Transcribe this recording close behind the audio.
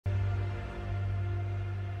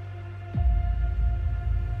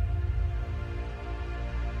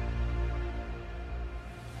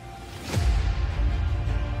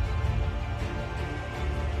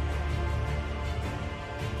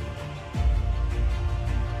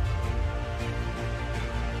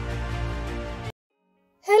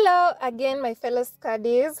Hello again, my fellow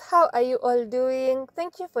Scuddies. How are you all doing?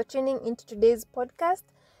 Thank you for tuning into today's podcast,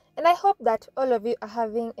 and I hope that all of you are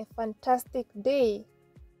having a fantastic day.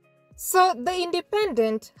 So, The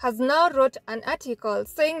Independent has now wrote an article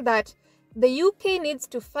saying that the UK needs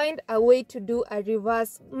to find a way to do a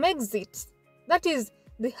reverse Megxit. That is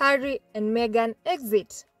the Harry and Meghan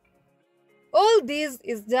exit. All this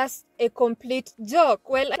is just a complete joke.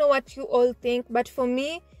 Well, I know what you all think, but for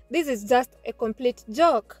me, this is just a complete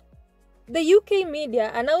joke. The UK media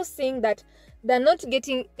are now saying that they're not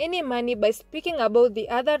getting any money by speaking about the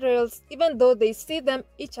other royals, even though they see them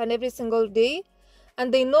each and every single day.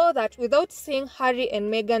 And they know that without seeing Harry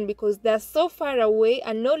and Meghan, because they're so far away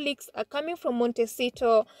and no leaks are coming from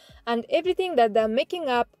Montecito, and everything that they're making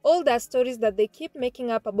up, all the stories that they keep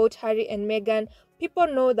making up about Harry and Meghan, people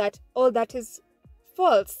know that all that is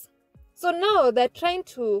false. So now they're trying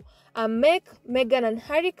to make Meghan and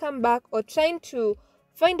Harry come back, or trying to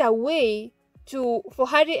find a way for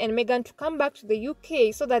Harry and Meghan to come back to the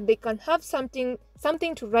UK so that they can have something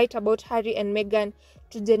to write about Harry and Meghan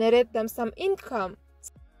to generate them some income.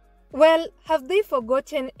 Well, have they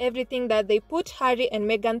forgotten everything that they put Harry and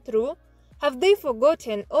Meghan through? Have they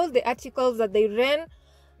forgotten all the articles that they ran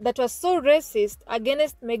that was so racist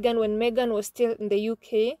against Meghan when Meghan was still in the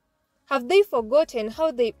UK? Have they forgotten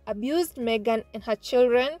how they abused Meghan and her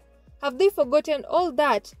children? Have they forgotten all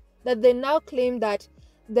that they now claim that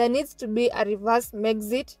there needs to be a reverse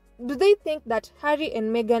Megxit? Do they think that Harry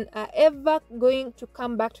and Meghan are ever going to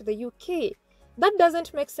come back to the UK? That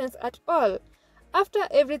doesn't make sense at all. After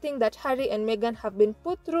everything that Harry and Meghan have been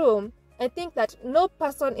put through, I think that no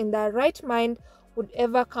person in their right mind would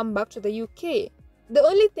ever come back to the UK. The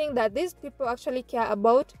only thing that these people actually care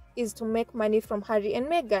about is to make money from Harry and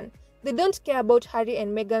Meghan. They don't care about Harry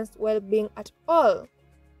and Meghan's well-being at all.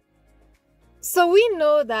 So we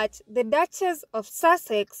know that the Duchess of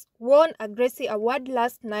Sussex won a Gracie Award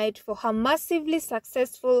last night for her massively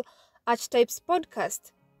successful Archetypes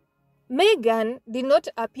podcast. Meghan did not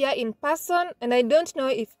appear in person, and I don't know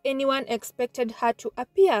if anyone expected her to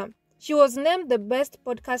appear. She was named the best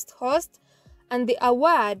podcast host, and the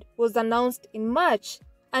award was announced in March,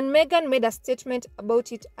 and Meghan made a statement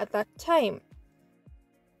about it at that time.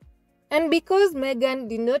 And because Meghan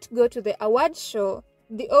did not go to the award show,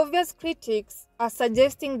 the obvious critics are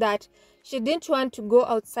suggesting that she didn't want to go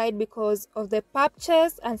outside because of the pub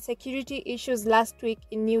chase and security issues last week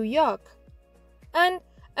in New York. And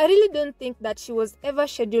I really don't think that she was ever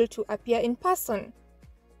scheduled to appear in person.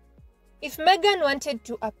 If Meghan wanted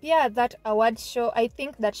to appear at that award show, I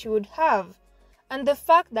think that she would have. And the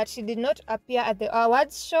fact that she did not appear at the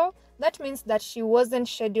awards show, that means that she wasn't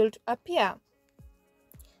scheduled to appear.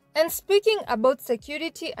 And speaking about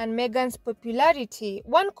security and Meghan's popularity,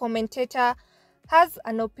 one commentator has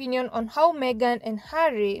an opinion on how Meghan and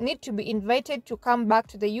Harry need to be invited to come back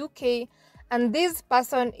to the UK, and this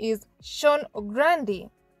person is Sean O'Grady.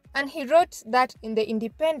 And he wrote that in The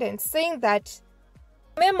Independent, saying that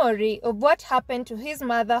memory of what happened to his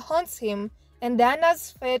mother haunts him, and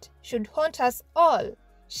Diana's fate should haunt us all.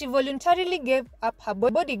 She voluntarily gave up her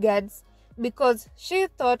bodyguards because she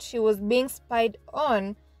thought she was being spied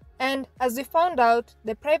on, and as we found out,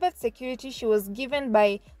 the private security she was given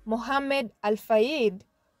by Mohammed Al-Fayed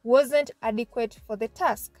wasn't adequate for the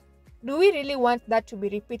task. Do we really want that to be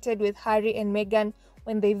repeated with Harry and Meghan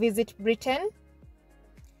when they visit Britain?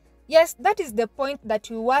 Yes, that is the point that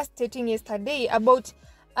we were stating yesterday about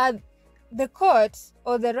the court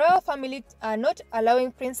or the royal family not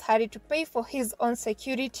allowing Prince Harry to pay for his own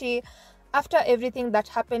security after everything that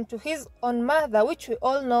happened to his own mother, which we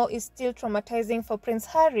all know is still traumatizing for Prince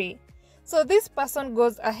Harry. So this person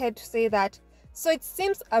goes ahead to say that, so it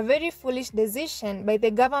seems a very foolish decision by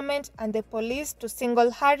the government and the police to single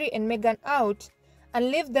Harry and Meghan out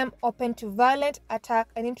and leave them open to violent attack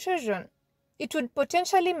and intrusion. It would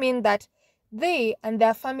potentially mean that they and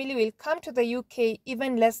their family will come to the UK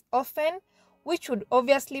even less often, which would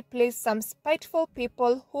obviously place some spiteful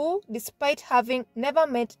people who, despite having never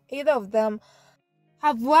met either of them,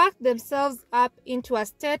 have worked themselves up into a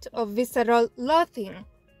state of visceral loathing.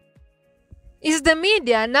 Is the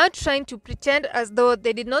media now trying to pretend as though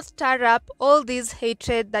they did not stir up all this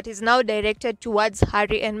hatred that is now directed towards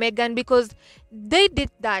Harry and Meghan? Because they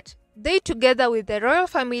did that. They, together with the royal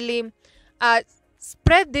family,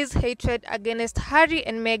 spread this hatred against Harry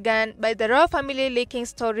and Meghan by the royal family leaking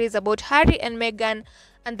stories about Harry and Meghan,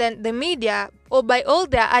 and then the media, or by all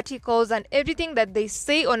their articles and everything that they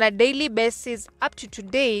say on a daily basis up to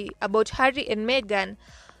today about Harry and Meghan,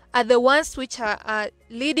 are the ones which are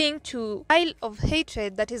leading to a pile of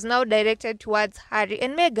hatred that is now directed towards Harry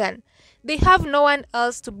and Meghan. They have no one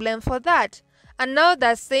else to blame for that. And now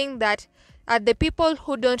they're saying that the people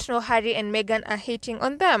who don't know Harry and Meghan are hating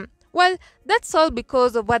on them. Well, that's all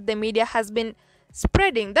because of what the media has been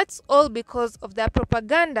spreading. That's all because of their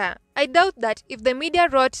propaganda. I doubt that if the media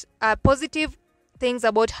wrote positive things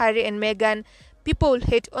about Harry and Meghan, people will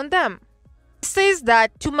hate on them. It says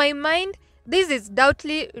that, to my mind, this is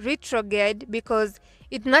doubtly retrograde because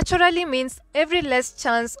it naturally means every less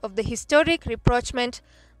chance of the historic rapprochement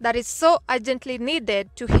that is so urgently needed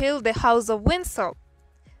to heal the House of Windsor.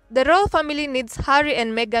 The royal family needs Harry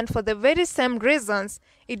and Meghan for the very same reasons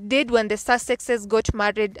it did when the Sussexes got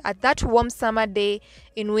married at that warm summer day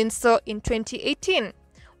in Windsor in 2018.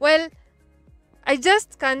 Well, I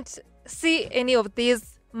just can't see any of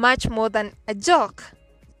these much more than a joke.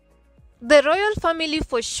 The royal family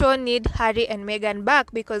for sure need Harry and Meghan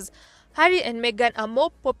back because Harry and Meghan are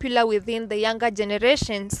more popular within the younger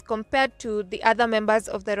generations compared to the other members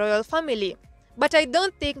of the royal family. But I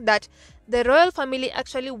don't think that the royal family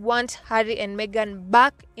actually want Harry and Meghan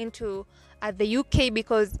back into the UK,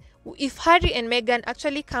 because if Harry and Meghan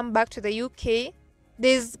actually come back to the UK,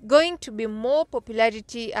 there's going to be more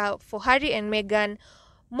popularity for Harry and Meghan.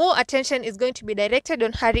 More attention is going to be directed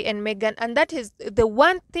on Harry and Meghan, and that is the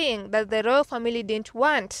one thing that the royal family didn't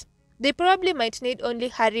want. They probably might need only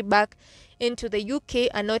Harry back into the UK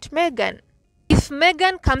and not Meghan. If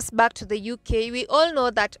Meghan comes back to the UK, we all know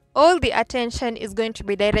that all the attention is going to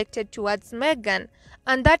be directed towards Meghan,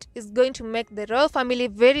 and that is going to make the royal family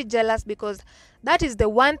very jealous because that is the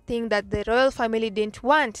one thing that the royal family didn't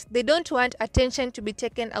want. They don't want attention to be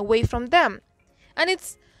taken away from them. And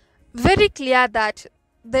it's very clear that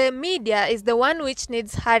the media is the one which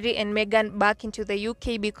needs Harry and Meghan back into the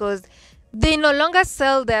UK because they no longer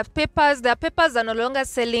sell their papers. Their papers are no longer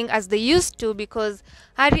selling as they used to because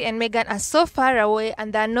Harry and Meghan are so far away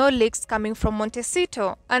and there are no leaks coming from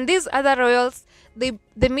Montecito. And these other royals,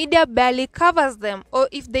 the media barely covers them, or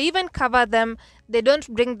if they even cover them, they don't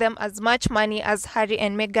bring them as much money as Harry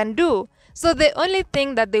and Meghan do. So the only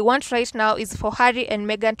thing that they want right now is for Harry and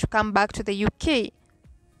Meghan to come back to the UK.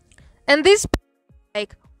 And this,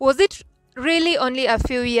 was it really only a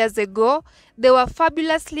few years ago? They were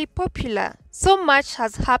fabulously popular. So much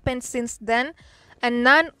has happened since then, and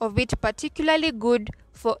none of it particularly good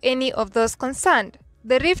for any of those concerned.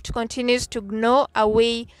 The rift continues to gnaw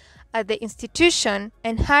away at the institution,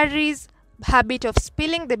 and Harry's habit of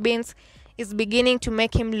spilling the beans is beginning to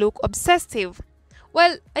make him look obsessive.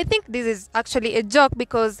 Well, I think this is actually a joke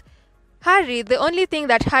because the only thing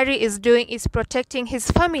that Harry is doing is protecting his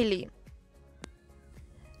family.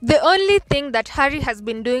 The only thing that Harry has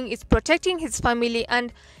been doing is protecting his family,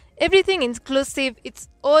 and everything inclusive, it's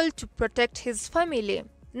all to protect his family.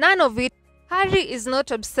 None of it. Harry is not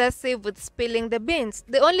obsessive with spilling the beans.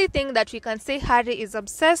 The only thing that we can say Harry is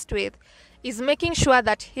obsessed with is making sure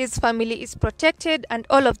that his family is protected and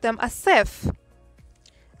all of them are safe.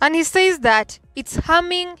 And he says that it's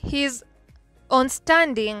harming his own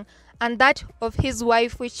standing and that of his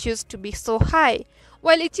wife, which used to be so high.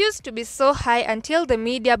 Well, it used to be so high until the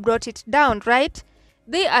media brought it down, right?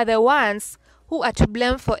 They are the ones who are to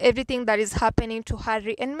blame for everything that is happening to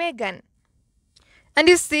Harry and Meghan. And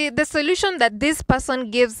you see, the solution that this person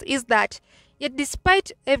gives is that, yet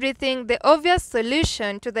despite everything, the obvious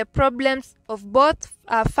solution to the problems of both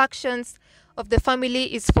factions of the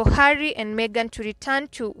family is for Harry and Meghan to return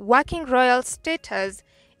to working royal status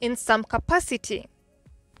in some capacity.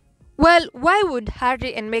 Well, why would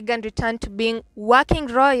Harry and Meghan return to being working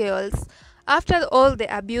royals after all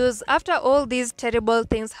the abuse, after all these terrible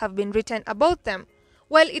things have been written about them?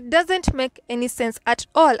 Well, it doesn't make any sense at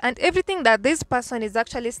all. And everything that this person is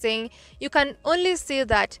actually saying, you can only see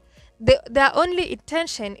that their only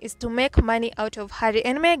intention is to make money out of Harry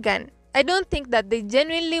and Meghan. I don't think that they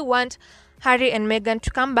genuinely want Harry and Meghan to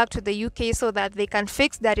come back to the UK so that they can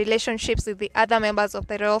fix their relationships with the other members of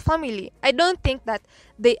the royal family. I don't think that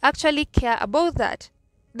they actually care about that.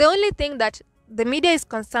 The only thing that the media is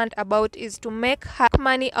concerned about is to make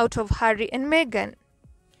money out of Harry and Meghan.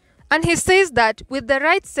 And he says that with the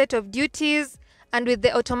right set of duties and with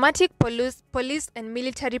the automatic police and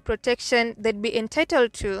military protection they'd be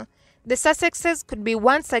entitled to, the Sussexes could be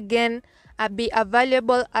once again be a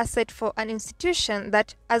valuable asset for an institution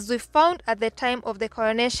that, as we found at the time of the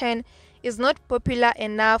coronation, is not popular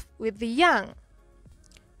enough with the young.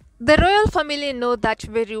 The royal family know that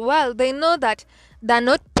very well. They know that they're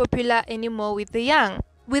not popular anymore with the young.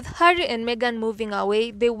 With Harry and Meghan moving away,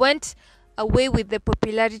 they went away with the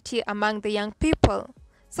popularity among the young people.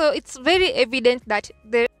 So it's very evident that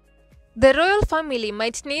the royal family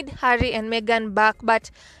might need Harry and Meghan back, but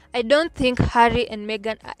I don't think Harry and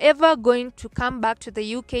Meghan are ever going to come back to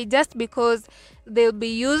the UK just because they'll be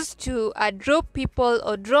used to draw people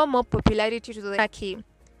or draw more popularity to the monarchy.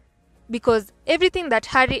 Because everything that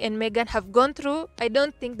Harry and Meghan have gone through, I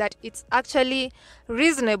don't think that it's actually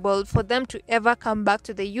reasonable for them to ever come back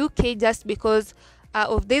to the UK just because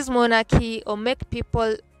of this monarchy or make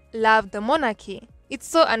people love the monarchy. It's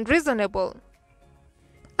so unreasonable.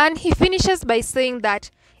 And he finishes by saying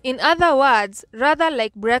that, in other words, rather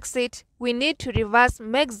like Brexit, we need to reverse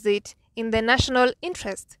Megxit in the national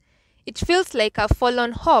interest. It feels like a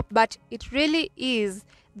forlorn hope, but it really is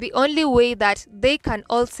the only way that they can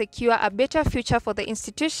all secure a better future for the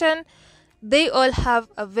institution they all have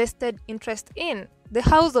a vested interest in. The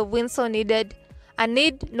House of Windsor needed and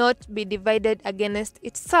need not be divided against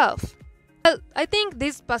itself. Well, I think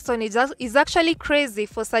this person is actually crazy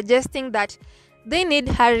for suggesting that they need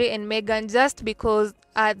Harry and Meghan just because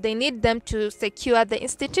they need them to secure the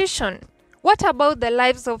institution. What about the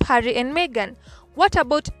lives of Harry and Meghan? What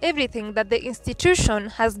about everything that the institution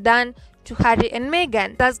has done to Harry and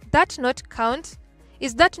Meghan? Does that not count?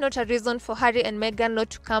 Is that not a reason for Harry and Meghan not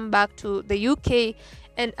to come back to the UK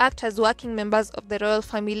and act as working members of the royal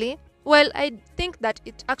family? Well, I think that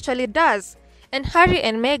it actually does. And Harry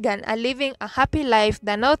and Meghan are living a happy life,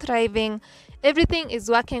 they're now thriving, everything is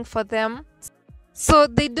working for them. So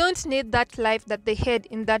they don't need that life that they had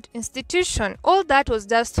in that institution. All that was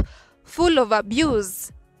just full of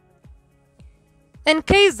abuse. And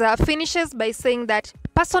Kaiser finishes by saying that,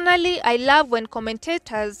 personally, I love when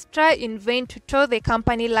commentators try in vain to toe the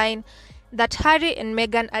company line that Harry and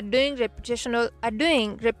Meghan are doing reputational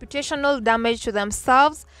damage to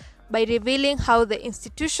themselves by revealing how the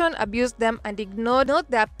institution abused them and ignored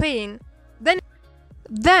their pain. Then,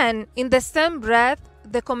 in the same breath,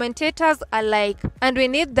 the commentators are like, and we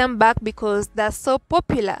need them back because they're so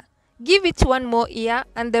popular. Give it one more year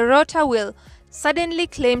and the Rota will suddenly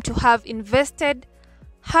claim to have invested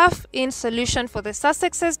half in solution for the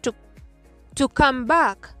Sussexes to come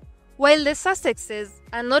back. While the Sussexes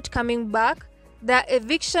are not coming back, their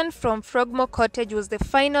eviction from Frogmore Cottage was the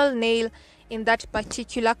final nail in that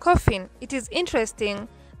particular coffin. It is interesting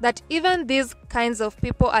that even these kinds of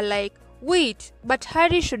people are like, wait, but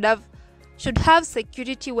Harry should have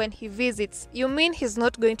security when he visits. You mean he's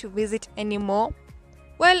not going to visit anymore?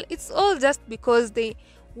 Well, it's all just because they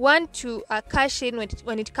want to cash in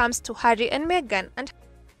when it comes to Harry and Meghan. And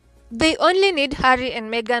they only need Harry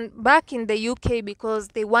and Meghan back in the UK because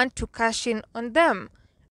they want to cash in on them.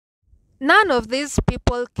 None of these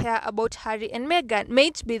people care about Harry and Meghan, may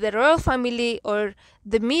it be the royal family or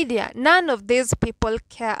the media. None of these people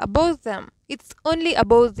care about them. It's only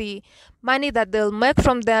about the money that they'll make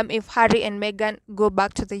from them if Harry and Meghan go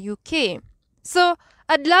back to the UK. So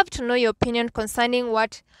I'd love to know your opinion concerning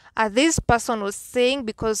what this person was saying,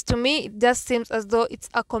 because to me it just seems as though it's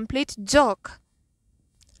a complete joke.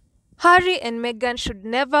 Harry and Meghan should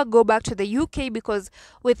never go back to the UK because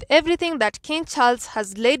with everything that King Charles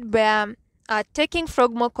has laid bare, taking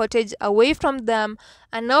Frogmore Cottage away from them,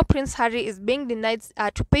 and now Prince Harry is being denied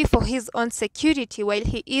to pay for his own security while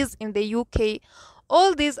he is in the UK,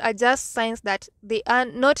 all these are just signs that they are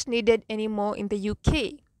not needed anymore in the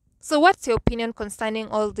UK. So what's your opinion concerning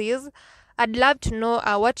all these? I'd love to know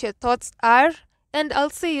what your thoughts are, and I'll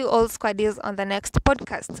see you all squaddies on the next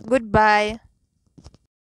podcast. Goodbye.